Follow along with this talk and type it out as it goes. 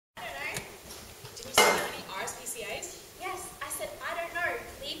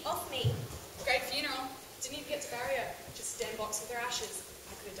damn box with her ashes.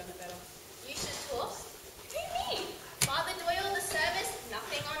 I could have done it better. You should talk. What do you mean? Father Doyle, the service,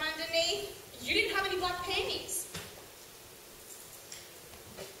 nothing on underneath. You didn't have any black panties.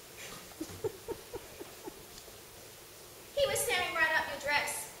 He was staring right up your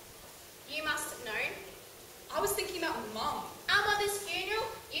dress. You must have known. I was thinking about Mum. Our mother's funeral,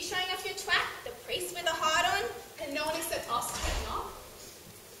 you showing off your twat, the priest with a heart on. And no one except us turning up.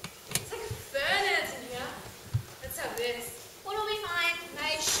 It's like a furnace in here. Let's have this. What'll be fine?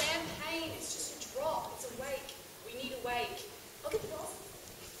 Mate, champagne. It's just a drop. It's a wake. We need a wake. I'll get the boss.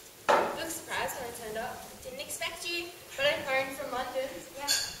 Looked surprised when I turned up. Didn't expect you. But I'm home from London.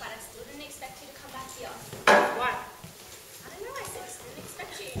 Yeah, but I still didn't expect you to come back here. Why? I don't know, I said I still didn't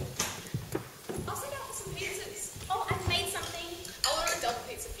expect you. I'll send out for some pizzas. Oh, I've made something. I'll order a double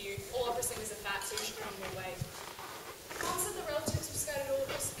pizza for you. All upper singers are fat, so you should come your way. Mum said the relatives were scattered all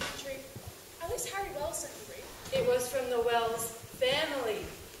across the country. At least Harry Wells sent me read. It was from the Wells family.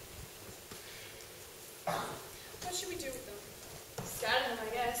 What should we do with them? Scatter them,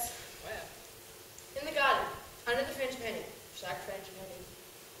 I guess. Where? In the garden. Under the French penny. Black French penny.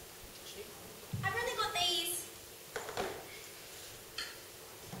 I've only got these.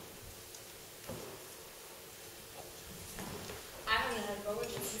 I haven't had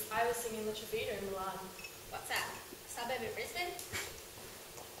Bollinger since I was singing La Trevita in Milan. What's that? Suburb of Brisbane?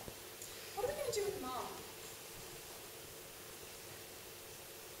 What are we going to do with Mum?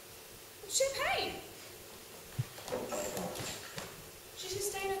 Champagne! She's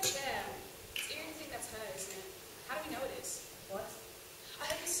just staying in a chair. It's the only thing that's her, isn't it? How do we know it is? What? I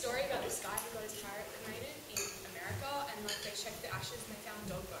heard this story about this guy who got his parrot cremated in America, and they checked the ashes and they found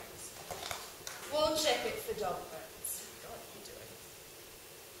dog bones. We'll check it for dog bones. God, you do it.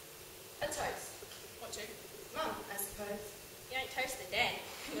 A toast. What, to? Mum, I suppose. You don't toast the dead.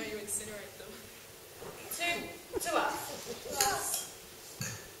 No, you incinerate them. To us. Plus.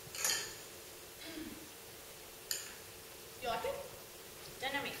 You like it?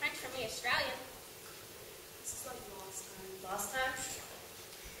 Don't know me French from me Australian. This is like last time. Last time?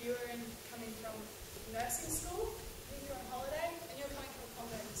 You were coming from nursing school, I think you were on holiday, and you were coming from a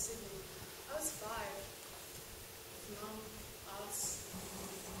convent in Sydney. I was 5. Mum, us.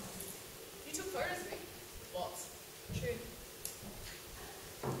 You took photos of me. Lots. True.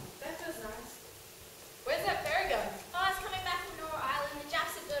 That feels nice. Where's that ferry going? Oh, it's coming back from Nora Island. The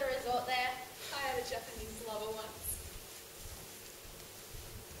Japs have got a resort there. I had a Japanese lover once.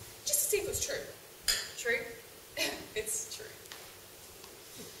 Just to see if it was true. True. It's true.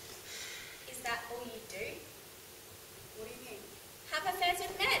 Is that all you do? What do you mean? Have affairs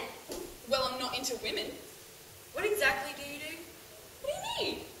with men? Well, I'm not into women. What exactly do you do? What do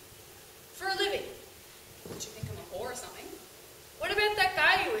you mean? For a living? Did you think I'm a whore or something? What about that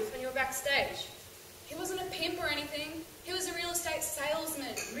guy you were with when you were backstage? He wasn't a pimp or anything. He was a real estate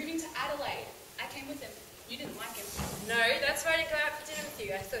salesman moving to Adelaide. I came with him. You didn't like him. No, that's why I didn't go out for dinner with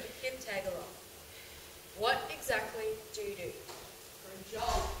you. I thought he'd tag along. What exactly do you do? For a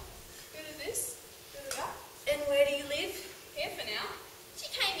job. Good at this, good at that. And where do you live? Here for now.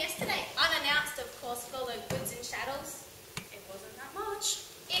 She came yesterday, unannounced, of course, full of goods and chattels. It wasn't that much.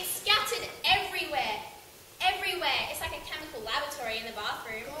 It's scattered everywhere. Everywhere. It's like a chemical laboratory in the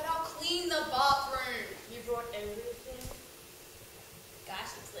bathroom. God, I'll clean the bathroom. You brought everything?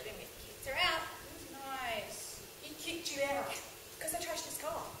 Gosh, it's living with kicked her out. It was nice. He kicked you out. Because I trashed his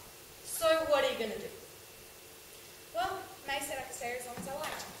car. So what are you going to do? Well, May said I could stay here as long as I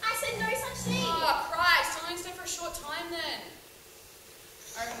liked. I said no such thing. Oh, Christ. I'll only stay for a short time then.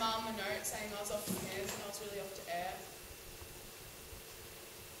 I wrote Mum a note saying I was off the hands and I was really off to air.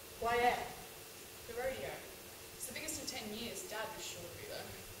 Why air? The rodeo. It's the biggest in 10 years. Dad was sure to be there.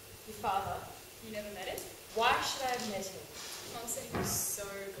 Your father? You never met him? Why should I have met him? Mum said he was so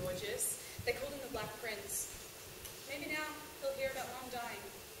gorgeous. They called him the Black Prince. Maybe now he'll hear about Mum dying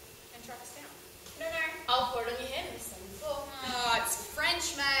and track us down. No, no. I'll pour it on your head and send the floor. Oh, it's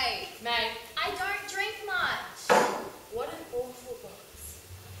French, May. May, I don't drink much. what an awful box.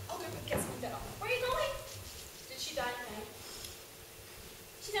 I'll go get something better. Where are you going? Did she die, May?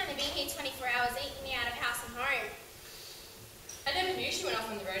 She's only been here 24 hours, eating me out of house and home. I never knew she went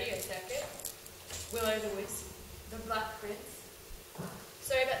off on the rodeo circuit. Willow the Wisp, the Black Prince.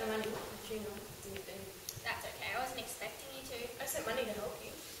 Sorry about the money. The funeral didn't do. That's okay. I wasn't expecting you to. I sent money to help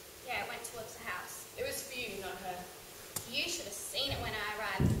you. Yeah, it went towards the house. It was for you, not her. You should have seen it when I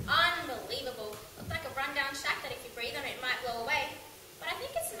arrived. Unbelievable. Looked like a rundown shack that if you breathe on it, it might blow away. But I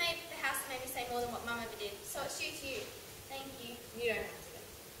think it's made the house made me say more than what Mum ever did. So it's due to you. Thank you. You don't have to go.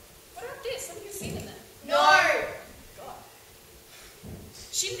 What about this? Let me go see them then. No! God.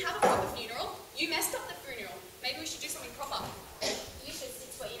 She didn't have a proper funeral. You messed up the funeral. Maybe we should do something proper.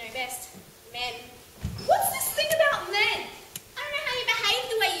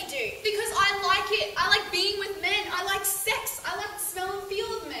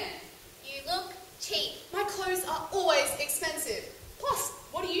 always expensive. Plus,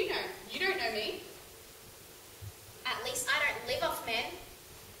 what do you know? You don't know me. At least I don't live off men.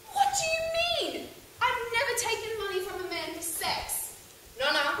 What do you mean? I've never taken money from a man for sex.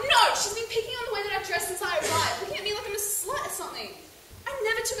 No. No, she's been picking on the way that I dress since I arrived, looking at me like I'm a slut or something. I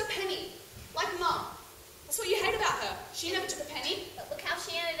never took a penny. Like Mum. That's what you hate about her. She never took a penny. But look how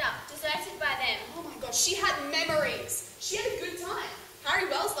she ended up, deserted by them. Oh my God, she had memories. She had a good time. Harry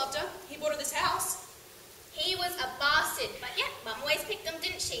Wells loved her. He bought her this house. He was a bastard, but yeah, Mum always picked him,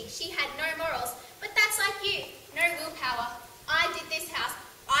 didn't she? She had no morals, but that's like you. No willpower. I did this house.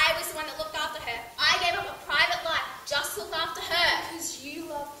 I was the one that looked after her. I gave up a private life just to look after her. Because you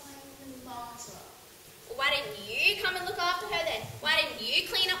love playing the martyr. Well, why didn't you come and look after her then? Why didn't you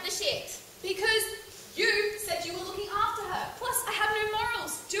clean up the shit? Because you said you were looking after her. Plus, I have no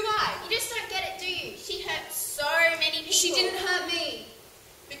morals, do I? You just don't get it, do you? She hurt so many people. She didn't hurt me.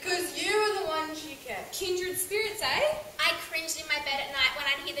 Because you were the one she kept. Kindred spirits, eh? I cringed in my bed at night when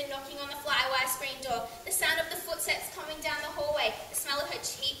I'd hear the knocking on the flywire screen door, the sound of the footsteps coming down the hallway, the smell of her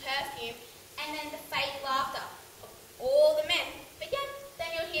cheap perfume, and then the fake laughter of all the men. But yeah,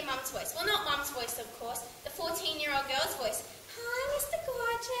 then you'll hear Mum's voice. Well, not Mum's voice, of course, the 14-year-old girl's voice. Hi, Mr.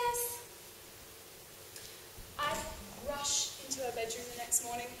 Gorgeous. I'd rush into her bedroom the next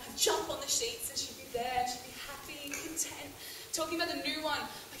morning. I'd jump on the sheets and she'd be there and she'd be happy and content, talking about the new one,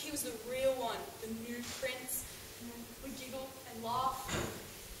 like he was the real one, the new prince. And we'd giggle and laugh.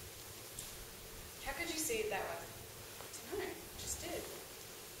 How could you see it that way? I don't know, just did.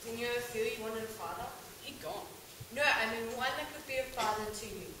 Didn't you ever feel you wanted a father? He'd gone. No, I mean one that could be a father to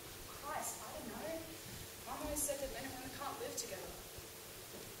you. Christ, I don't know. Mum always said that men and women can't live together.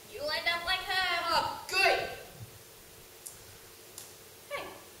 You'll end up like her. Oh, good! Hey,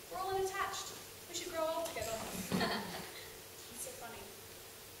 we're all unattached. We should grow old together. It's so funny.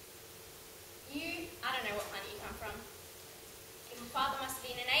 I don't know what planet you come from. Your father must have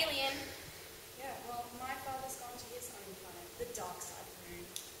been an alien. Yeah, well, my father's gone to his own planet, the dark side.